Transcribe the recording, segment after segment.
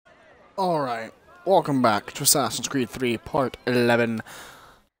Alright, welcome back to Assassin's Creed 3 Part 11.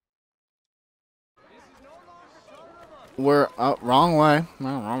 We're wrong way.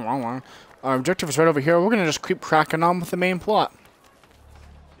 No, wrong way. Our objective is right over here. We're gonna just keep cracking on with the main plot.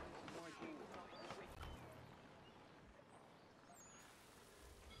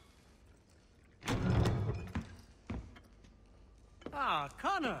 Ah,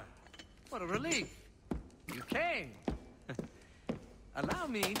 Connor! What a relief. You came. Allow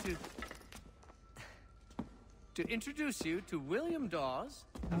me to introduce you to William Dawes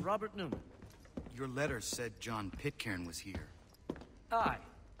and Robert Newman. Your letter said John Pitcairn was here. Aye.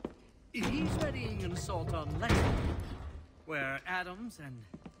 He's readying an assault on Lexington, where Adams and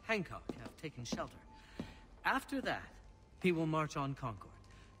Hancock have taken shelter. After that, he will march on Concord,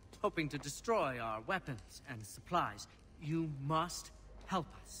 hoping to destroy our weapons and supplies. You must help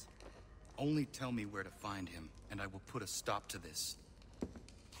us. Only tell me where to find him, and I will put a stop to this.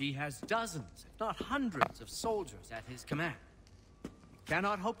 He has dozens, if not hundreds, of soldiers at his command. You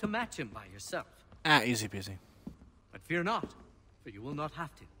cannot hope to match him by yourself. Easy peasy. But fear not, for you will not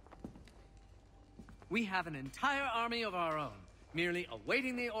have to. We have an entire army of our own, merely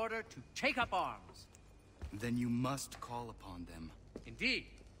awaiting the order to take up arms. Then you must call upon them. Indeed.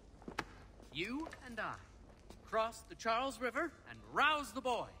 You and I cross the Charles River and rouse the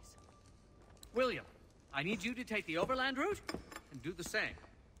boys. William, I need you to take the overland route and do the same.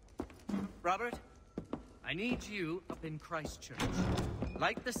 Robert, I need you up in Christchurch.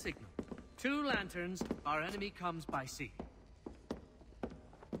 Light the signal. 2 lanterns, our enemy comes by sea.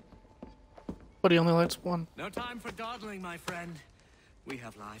 But he only lights one. No time for dawdling, my friend. We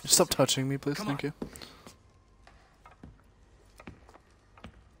have lives. Stop touching me, please. Come Thank on. you.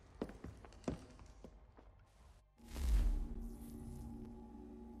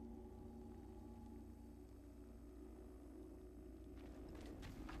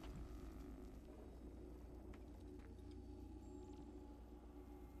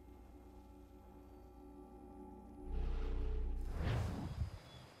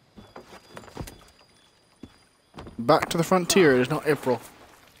 Back to the frontier. It is now April.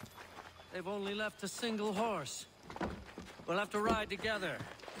 They've only left a single horse. We'll have to ride together.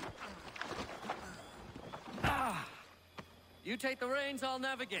 You take the reins, I'll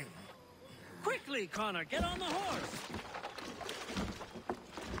navigate. Quickly, Connor, get on the horse!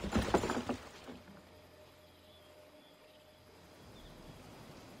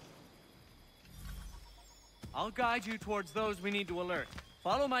 I'll guide you towards those we need to alert.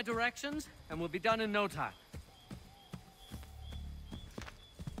 Follow my directions, and we'll be done in no time.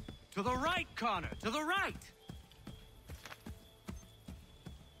 To the right, Connor! To the right!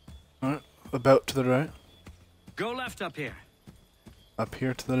 Alright, about to the right. Go left up here. Up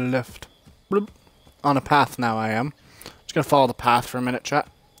here to the left. Bloop. On a path now I am. Just gonna follow the path for a minute, chat.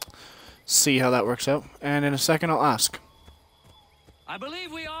 See how that works out. And in a second I'll ask. I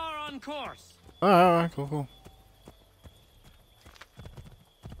believe we are on course. Alright, cool.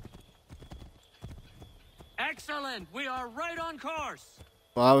 Excellent! We are right on course!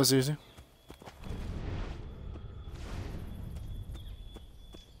 Well, that was easy.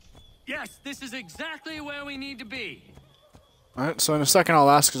 Yes, this is exactly where we need to be. Alright, so in a second I'll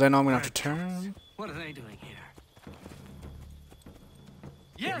ask because I know I'm gonna have to turn. What are they doing here?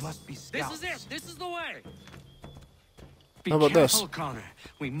 Yes! must be This scouts. is it! This is the way! Be How about this? careful, Connor.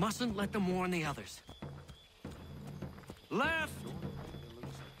 We mustn't let them warn the others. Left!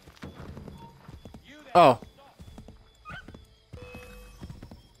 Oh.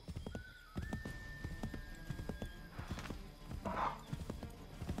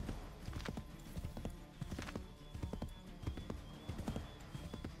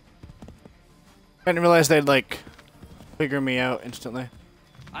 I didn't realize they'd, like, figure me out instantly.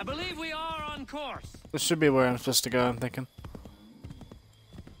 I believe we are on course. This should be where I'm supposed to go, I'm thinking.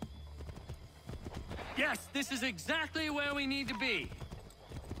 Yes, this is exactly where we need to be.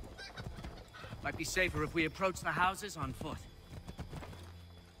 Might be safer if we approach the houses on foot.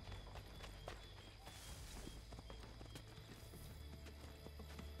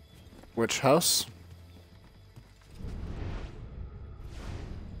 Which house?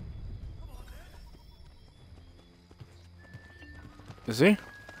 Is he?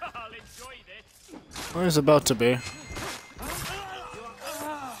 I'll enjoy this. Or is about to be?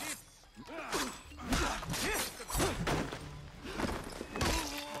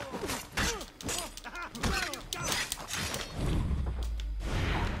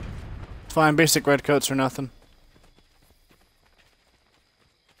 Fine, basic red coats or nothing.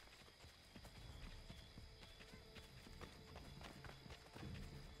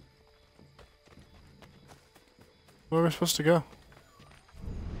 Where are we supposed to go?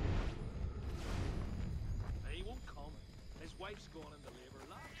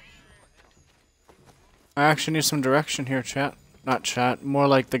 I actually need some direction here, chat. Not chat. More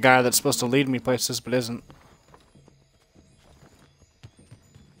like the guy that's supposed to lead me places, but isn't.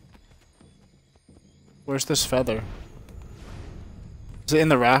 Where's this feather? Is it in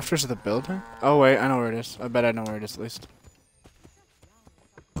the rafters of the building? Oh wait, I know where it is. I bet I know where it is at least.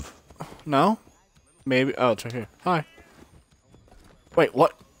 No? Maybe. Oh, it's right here. Hi. Wait,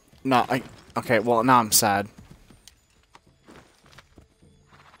 what? No, okay, well, now I'm sad.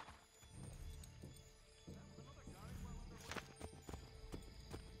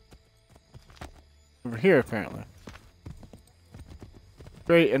 Over here, apparently.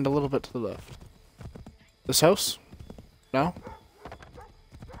 Straight and a little bit to the left. This house? No?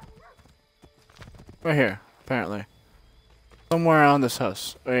 Right here, apparently. Somewhere around this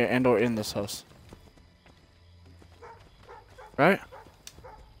house. And or in this house. Right?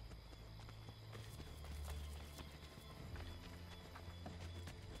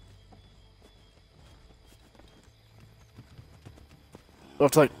 Do I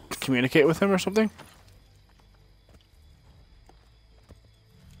have to, like, communicate with him or something?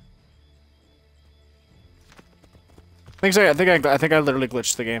 I think I literally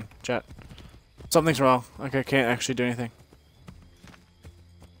glitched the game, chat. Something's wrong. Like, I can't actually do anything.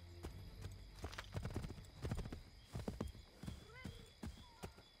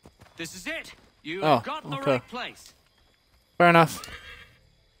 This is it. You have got the right place. Fair enough.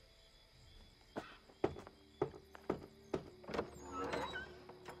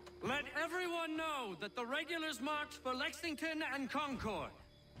 Let everyone know that the regulars marched for Lexington and Concord.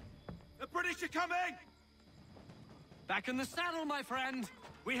 The British are coming! Back in the saddle, my friend.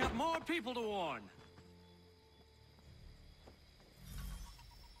 We have more people to warn.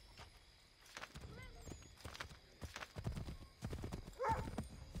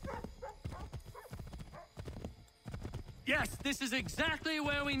 Yes, this is exactly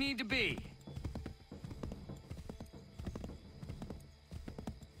where we need to be.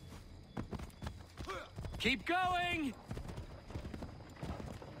 Keep going!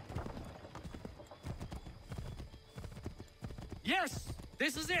 Yes!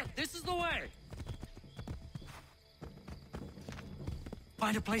 This is it! This is the way!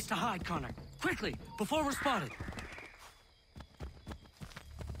 Find a place to hide, Connor. Quickly, before we're spotted.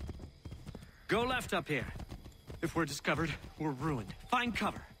 Go left up here. If we're discovered, we're ruined. Find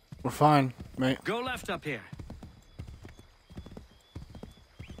cover. We're fine, mate. Go left up here.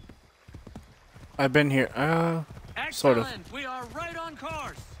 I've been here. Sort of. Excellent! We are right on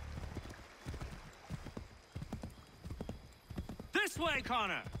course. This way,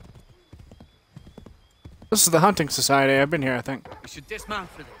 Connor. This is the hunting society. I've been here, I think. We should dismount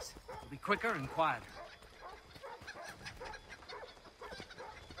for this. It'll be quicker and quieter.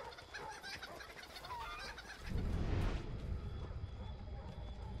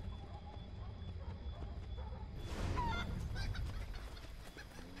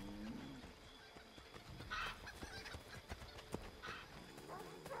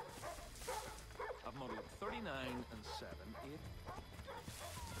 I've modeled 39 and 7, 8.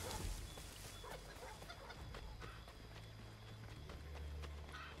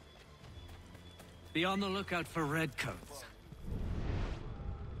 Be on the lookout for redcoats.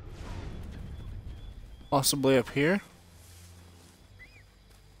 Possibly up here.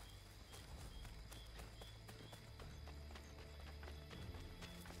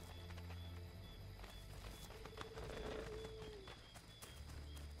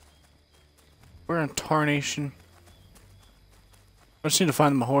 We're in Tarnation. I just need to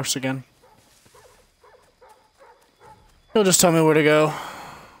find my horse again. He'll just tell me where to go.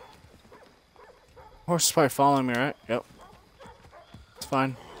 Horse is probably following me, right? Yep. It's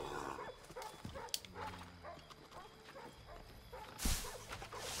fine.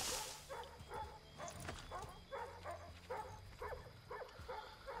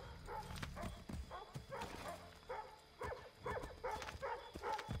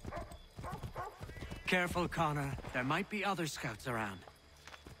 Careful, Connor. There might be other scouts around.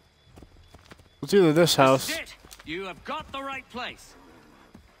 It's either this house. This is it. You have got the right place.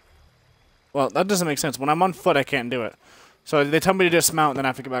 Well, that doesn't make sense. When I'm on foot, I can't do it. So they tell me to dismount, and then I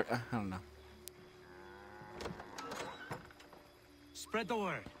have to get back. I don't know. Spread the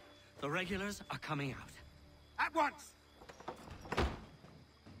word. The regulars are coming out. At once!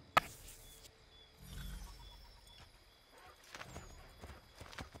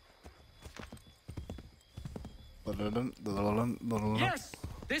 Yes!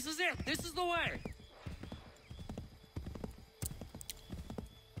 This is it! This is the way!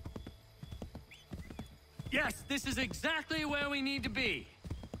 Yes, this is exactly where we need to be.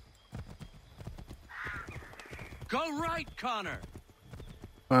 Go right, Connor.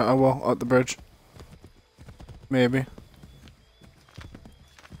 I will, out the bridge. Maybe.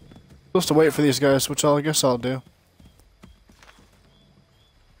 Supposed to wait for these guys, which I guess I'll do.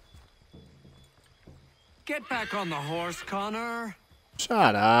 Get back on the horse, Connor.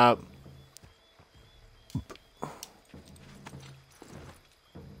 Shut up.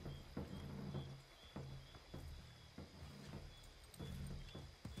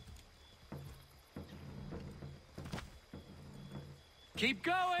 Keep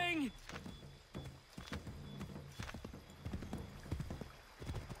going!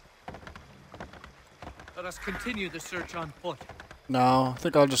 Let us continue the search on foot. No, I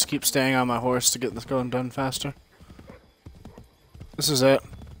think I'll just keep staying on my horse to get this going done faster. This is it.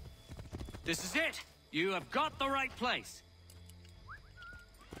 This is it! You have got the right place.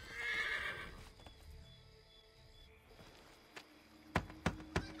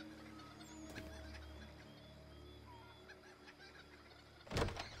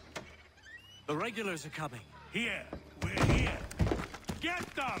 The regulars are coming. Here. We're here. Get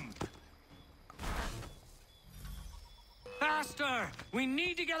them! Faster! We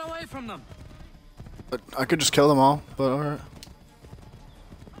need to get away from them. But I could just kill them all, but alright.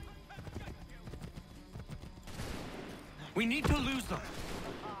 We need to lose them.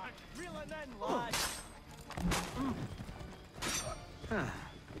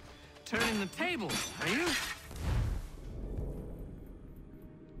 Turning the tables, are you?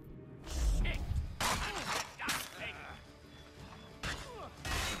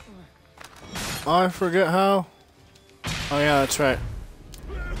 I forget how. Oh yeah, that's right.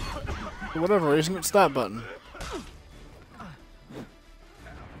 For whatever reason, it's that button.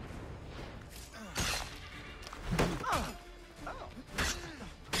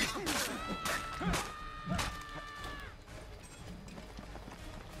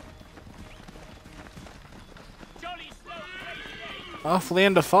 Awfully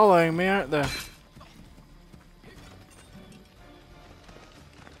into following me, aren't they?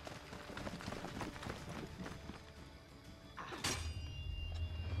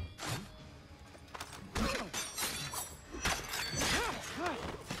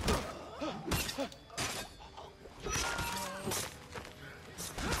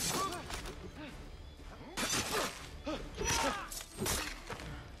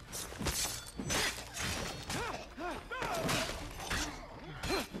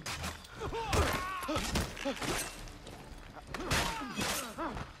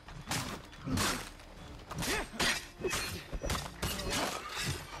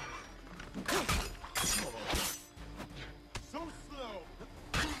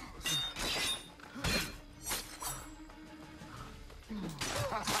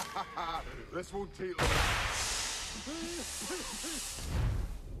 This won't take long.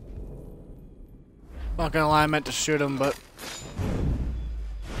 Not gonna lie, I meant to shoot him, but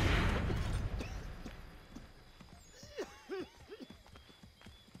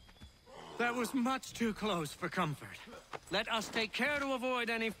That was much too close for comfort. Let us take care to avoid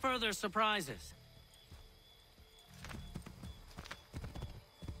any further surprises.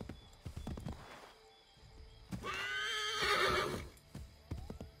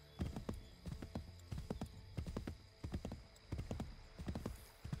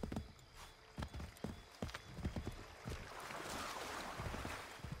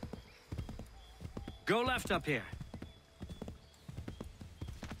 Go left up here.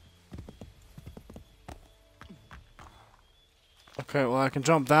 okay, well I can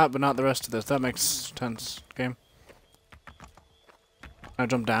jump that, but not the rest of this. That makes sense, game. Can I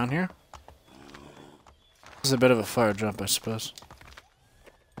jump down here? This is a bit of a far jump, I suppose.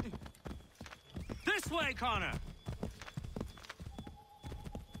 This way, Connor!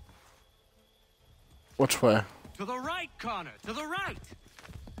 Which way? To the right, Connor! To the right!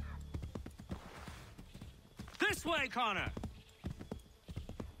 This way, Connor!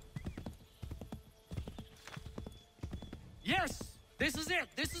 Yes! This is it!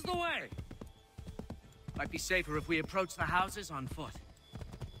 This is the way! Might be safer if we approach the houses on foot.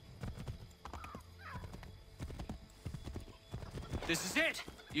 This is it!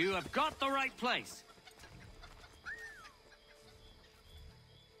 You have got the right place!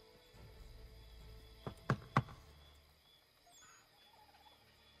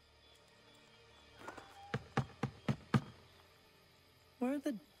 Where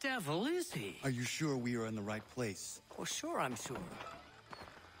the devil is he? Are you sure we are in the right place? Oh, sure, I'm sure.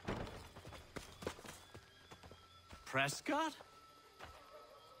 Prescott?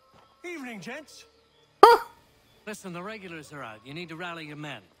 Evening, gents. Listen, the regulars are out. You need to rally your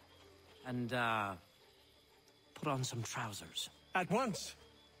men. And, put on some trousers. At once.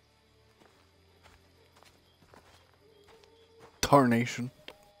 Carnation.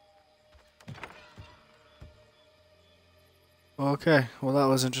 Okay, well that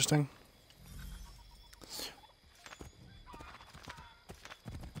was interesting.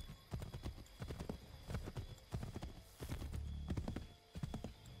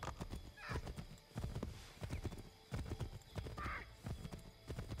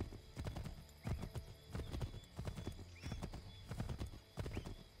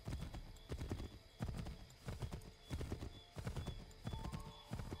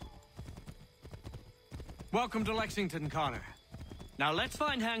 Welcome to Lexington, Connor. Now let's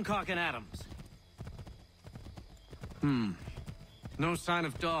find Hancock and Adams. No sign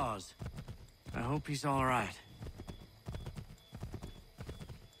of Dawes. I hope he's all right.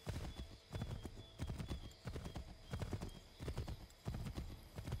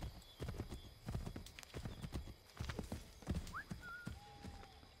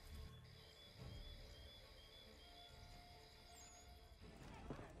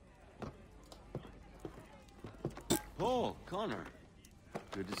 Oh, Connor.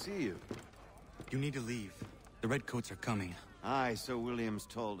 Good to see you. You need to leave. The Redcoats are coming. Aye, so Williams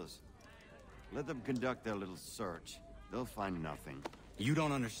told us. Let them conduct their little search. They'll find nothing. You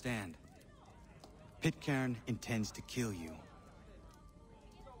don't understand. Pitcairn intends to kill you.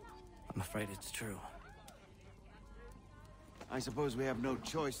 I'm afraid it's true. I suppose we have no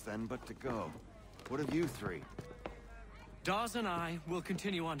choice then but to go. What of you three? Dawes and I will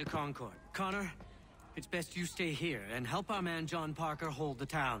continue on to Concord. Connor, it's best you stay here and help our man John Parker hold the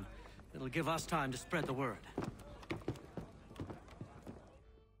town. It'll give us time to spread the word.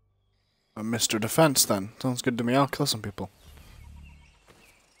 Mr. Defense, then. Sounds good to me. I'll kill some people.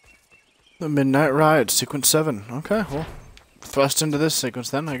 The Midnight Ride, Sequence 7. Okay, well, thrust into this sequence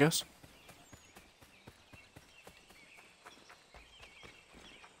then, I guess.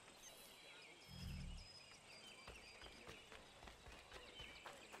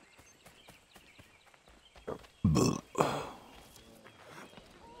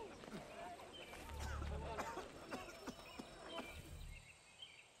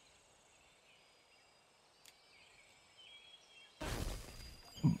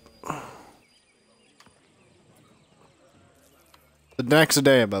 The next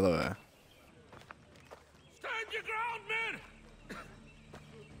day, by the way. Stand your ground, men!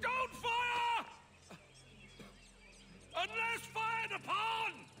 Don't fire! Unless fired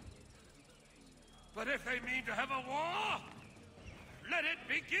upon! But if they mean to have a war, let it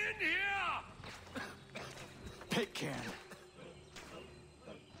begin here! Pitcairn.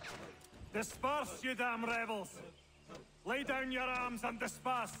 Disperse, you damn rebels! Lay down your arms and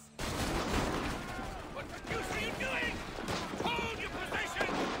disperse! What the deuce are you doing? Hold your position!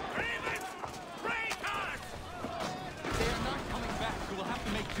 Ravens! Traitors! They are not coming back. We will have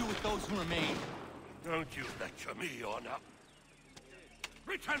to make do with those who remain. Don't you lecture me on up.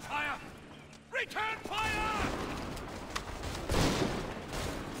 Return fire! Return fire!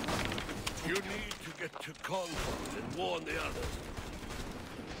 You need to get to Concord and warn the others.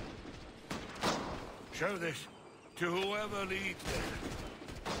 Show this to whoever leads there.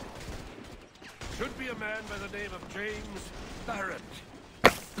 Should be a man by the name of James Barrett.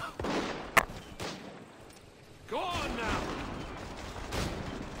 Go on now!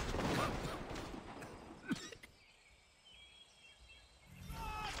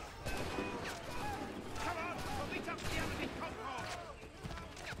 Come on, we'll meet up with the enemy Concord!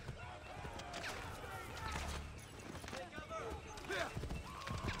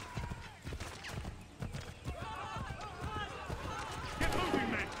 Get moving,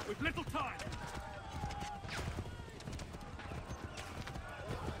 men! We've little time!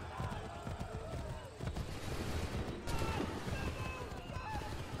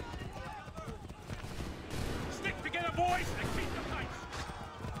 Stick together, boys, and keep the fight!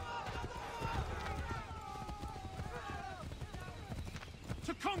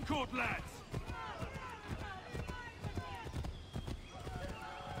 To Concord, lads!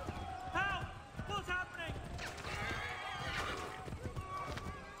 Help! What's happening?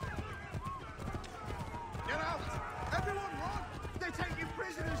 Get out! Everyone run! They're taking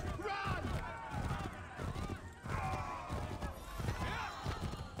prisoners! Run!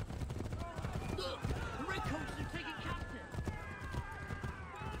 Look! The Redcoats are taking captive!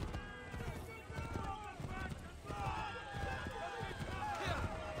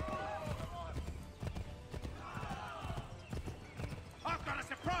 I've got a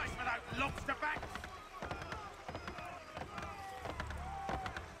surprise for those lobster backs!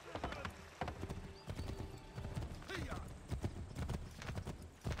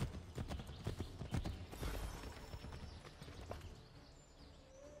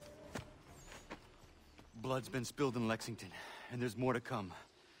 Blood's been spilled in Lexington. and there's more to come.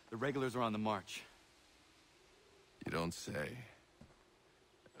 The regulars are on the march. You don't say.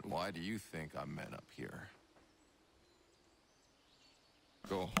 And why do you think I'm men up here?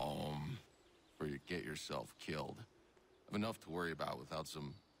 Go home, or you get yourself killed. I've enough to worry about without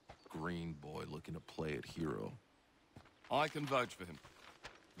some green boy looking to play at hero. I can vouch for him.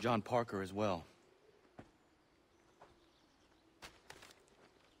 John Parker as well.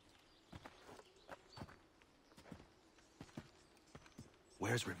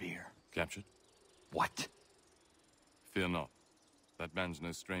 Where's Revere? Captured? What? Fear not. That man's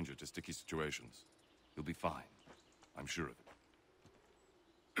no stranger to sticky situations. He'll be fine. I'm sure of it.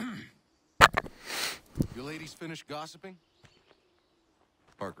 You ladies finished gossiping?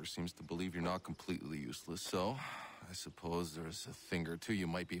 Parker seems to believe you're not completely useless, so I suppose there's a thing or two you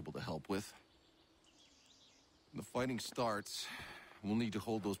might be able to help with. When the fighting starts, we'll need to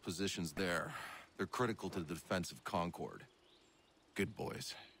hold those positions there. They're critical to the defense of Concord. Good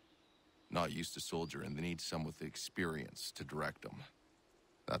boys. Not used to soldiering, they need some with the experience to direct them.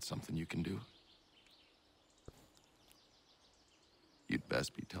 That's something you can do. You'd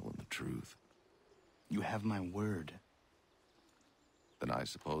best be telling the truth. You have my word. Then I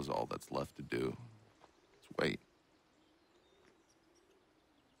suppose all that's left to do is wait.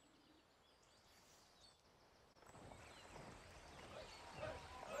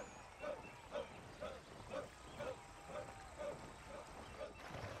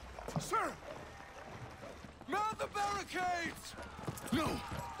 Sir! Mount the barricades! No!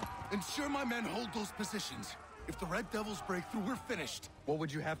 Ensure my men hold those positions. If the Red Devils break through, we're finished. What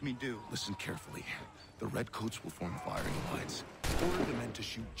would you have me do? Listen carefully. The Redcoats will form firing lines. Order the men to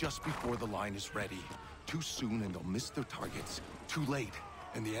shoot just before the line is ready. Too soon and they'll miss their targets. Too late,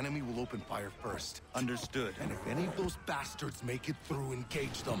 and the enemy will open fire first. Understood. And if any of those bastards make it through,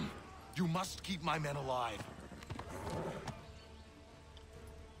 engage them. You must keep my men alive.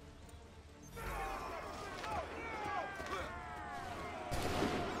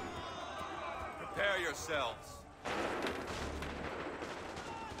 Prepare yourselves.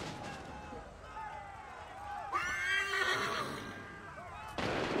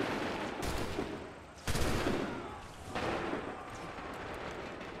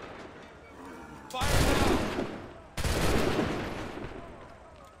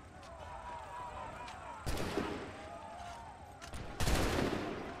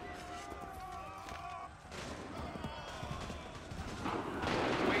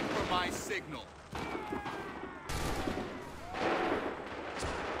 Wait for my signal.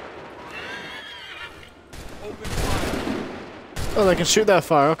 Open fire. Oh, they can shoot that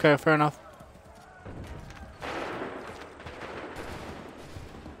far. Okay, fair enough.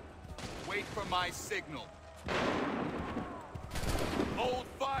 Wait for my signal. Hold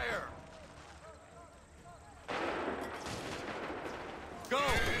fire. Go.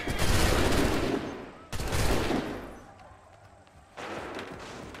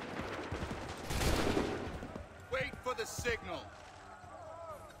 Wait for the signal.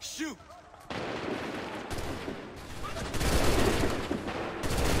 Shoot.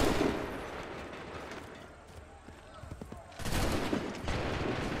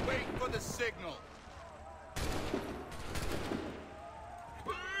 Wait for the signal.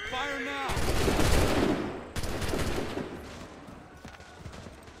 Fire now.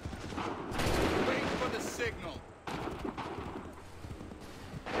 Wait for the signal.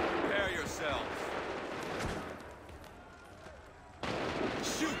 Prepare yourselves.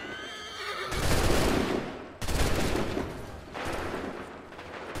 Shoot.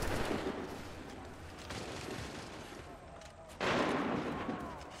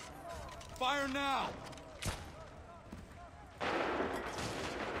 Fire now.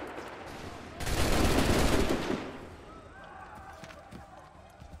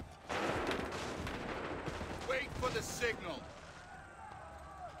 Wait for the signal.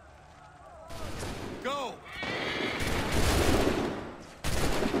 Go.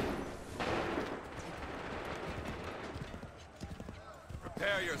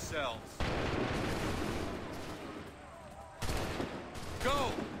 Prepare yourselves.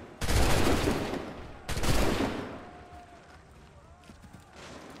 Go.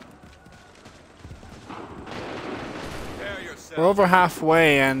 Prepare yourselves. We're over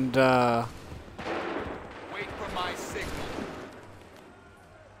halfway, and Wait for my signal.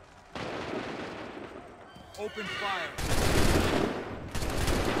 Open fire.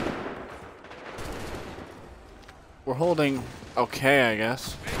 we're holding okay, I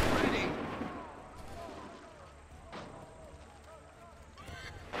guess. Make ready.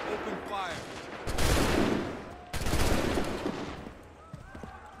 Open fire.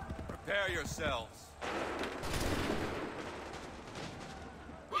 Prepare yourselves.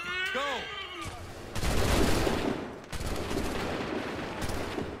 Go!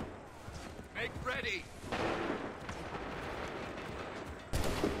 Make ready!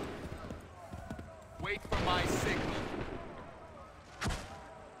 Wait for my signal.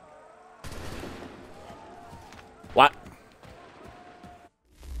 What?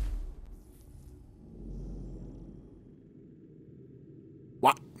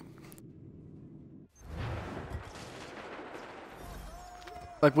 What?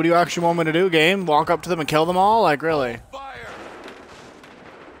 Like, what do you actually want me to do, game? Walk up to them and kill them all? Like, really? Fire!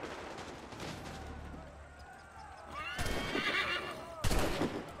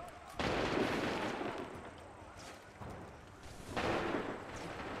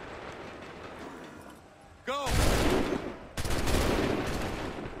 Go!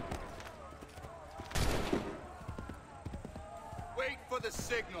 Wait for the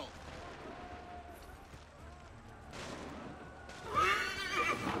signal.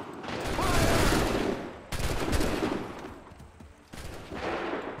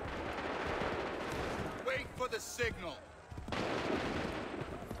 Wait for the signal.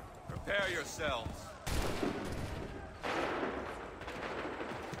 Prepare yourselves.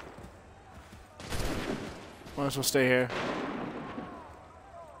 Might as well stay here.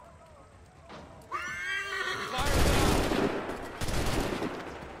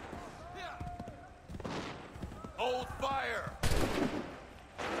 Hold fire!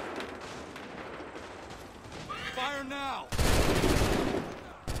 Fire now!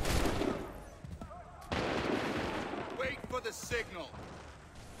 Wait for the signal.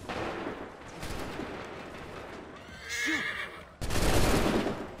 Shoot!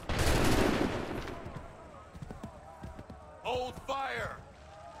 Hold fire!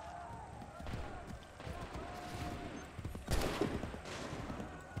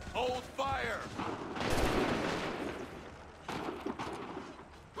 Hold fire!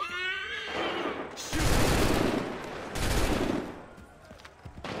 Shoot!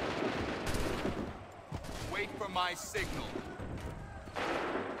 Wait for my signal.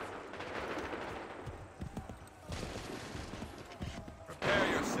 Prepare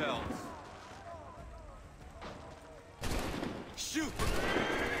yourselves. Shoot!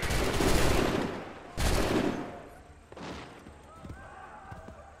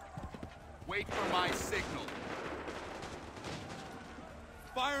 Wait for my signal.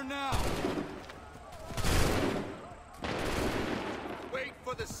 Fire now! Wait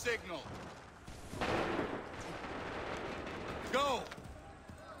for the signal. Go!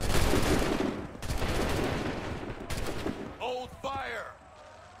 Hold fire!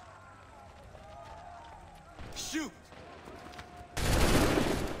 Shoot!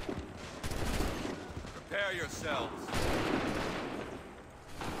 Prepare yourselves.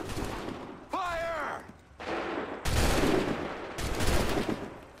 Fire!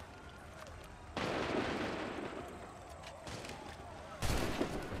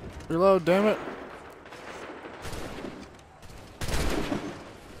 Reload, damn it.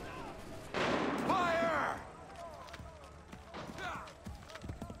 Fire!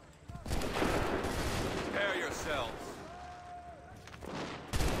 Prepare yourselves.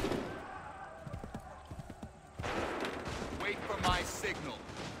 Wait for my signal.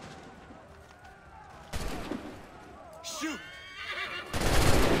 Shoot!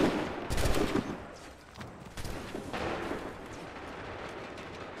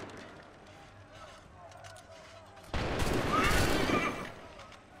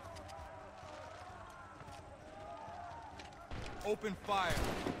 Open fire.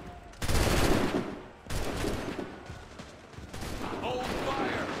 Hold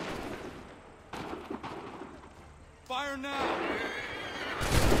fire. Fire now.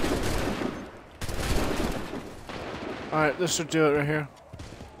 Alright, this should do it right here.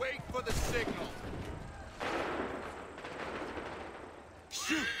 Wait for the signal.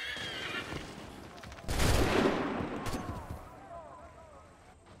 Shoot.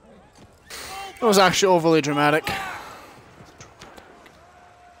 It was actually overly dramatic.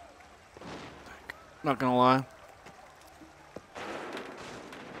 Not gonna lie.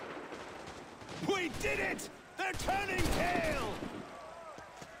 We did it! They're turning tail!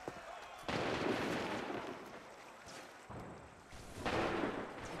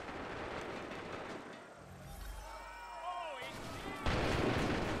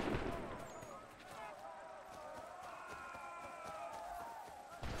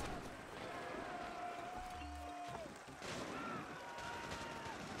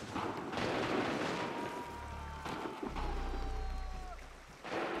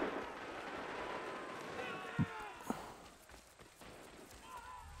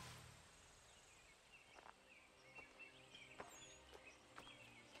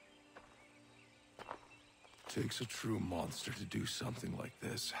 Takes a true monster to do something like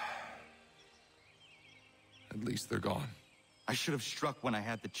this. At least they're gone. I should have struck when I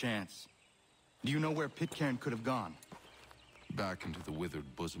had the chance. Do you know where Pitcairn could have gone? Back into the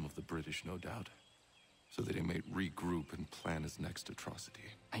withered bosom of the British, no doubt. So that he may regroup and plan his next atrocity.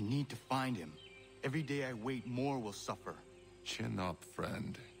 I need to find him. Every day I wait, more will suffer. Chin up,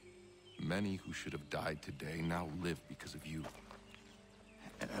 friend. Many who should have died today now live because of you.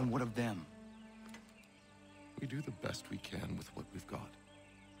 And what of them? We do the best we can with what we've got.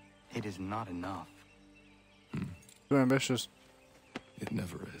 It is not enough. Too ambitious. It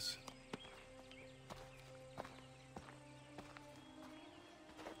never is.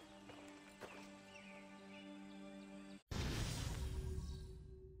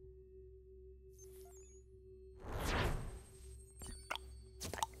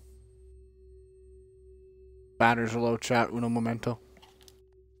 Batters are low, chat. Uno momento.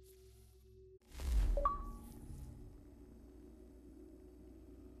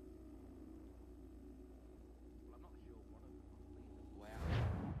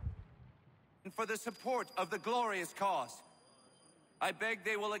 For the support of the glorious cause. I beg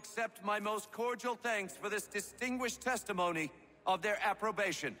they will accept my most cordial thanks for this distinguished testimony of their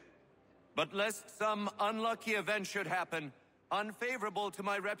approbation. But lest some unlucky event should happen, unfavorable to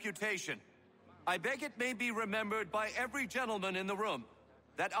my reputation, I beg it may be remembered by every gentleman in the room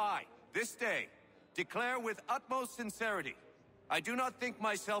that I, this day, declare with utmost sincerity, I do not think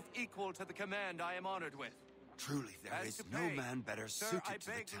myself equal to the command I am honored with. Truly, there As is to no pay, man better sir, suited I to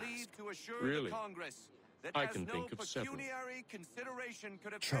the beg task. leave to assure Really? the Congress that I as can no think of several. pecuniary consideration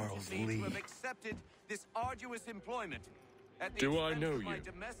could have Charles tempted me Lee. to have accepted this arduous employment at the Do I expense know of my you?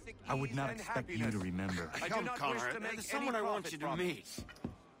 domestic I would ease not and expect you happiness. to remember. I do Come, not Connor, wish to make there's someone any I want profit you to from it. meet.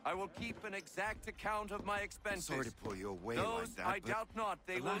 I will keep an exact account of my expenses. Sorry to pull you away Those like that, I but doubt not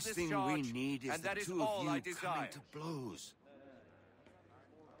they the will last thing discharge, we need is and the that is two all of you I coming desire. to blows.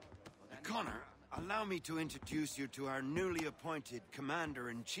 Connor, allow me to introduce you to our newly appointed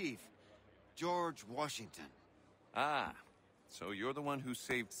Commander-in-Chief, George Washington. Ah, so you're the one who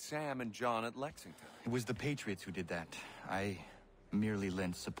saved Sam and John at Lexington. It was the Patriots who did that. I merely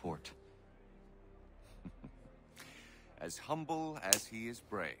lent support. As humble as he is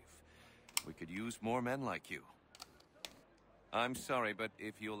brave. We could use more men like you. I'm sorry, but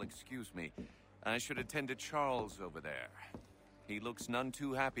if you'll excuse me, I should attend to Charles over there. He looks none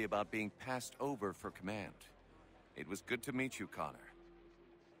too happy about being passed over for command. It was good to meet you, Connor.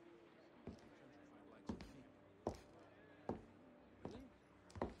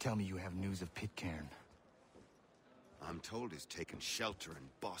 Tell me you have news of Pitcairn. I'm told he's taken shelter in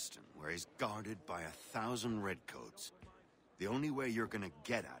Boston, where he's guarded by 1,000 redcoats. The only way you're gonna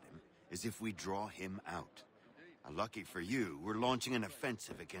get at him is if we draw him out. Lucky for you, we're launching an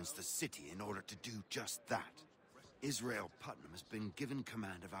offensive against the city in order to do just that. Israel Putnam has been given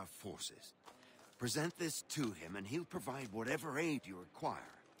command of our forces. Present this to him and he'll provide whatever aid you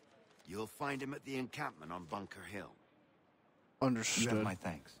require. You'll find him at the encampment on Bunker Hill. You Understood. have my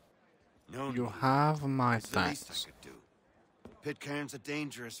thanks. No You need. have my It's the least I thanks. could do. Pitcairn's a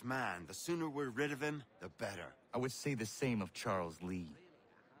dangerous man. The sooner we're rid of him, the better. I would say the same of Charles Lee.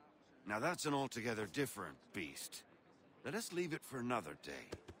 Now that's an altogether different beast. Let us leave it for another day.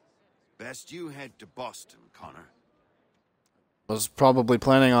 Best you head to Boston, Connor. Was probably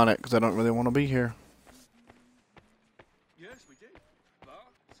planning on it because I don't really want to be here.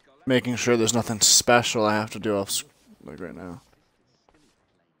 Making sure there's nothing special I have to do off like right now.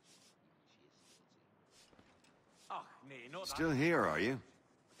 Still here, are you?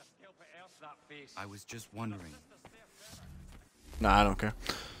 I was just wondering. Nah, I don't care.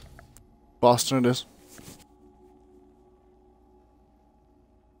 Boston it is.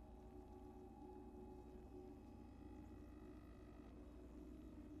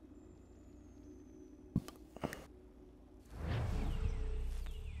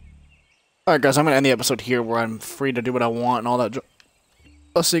 Alright guys, I'm going to end the episode here where I'm free to do what I want and all that.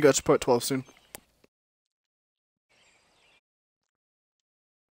 I'll see you guys for part 12 soon.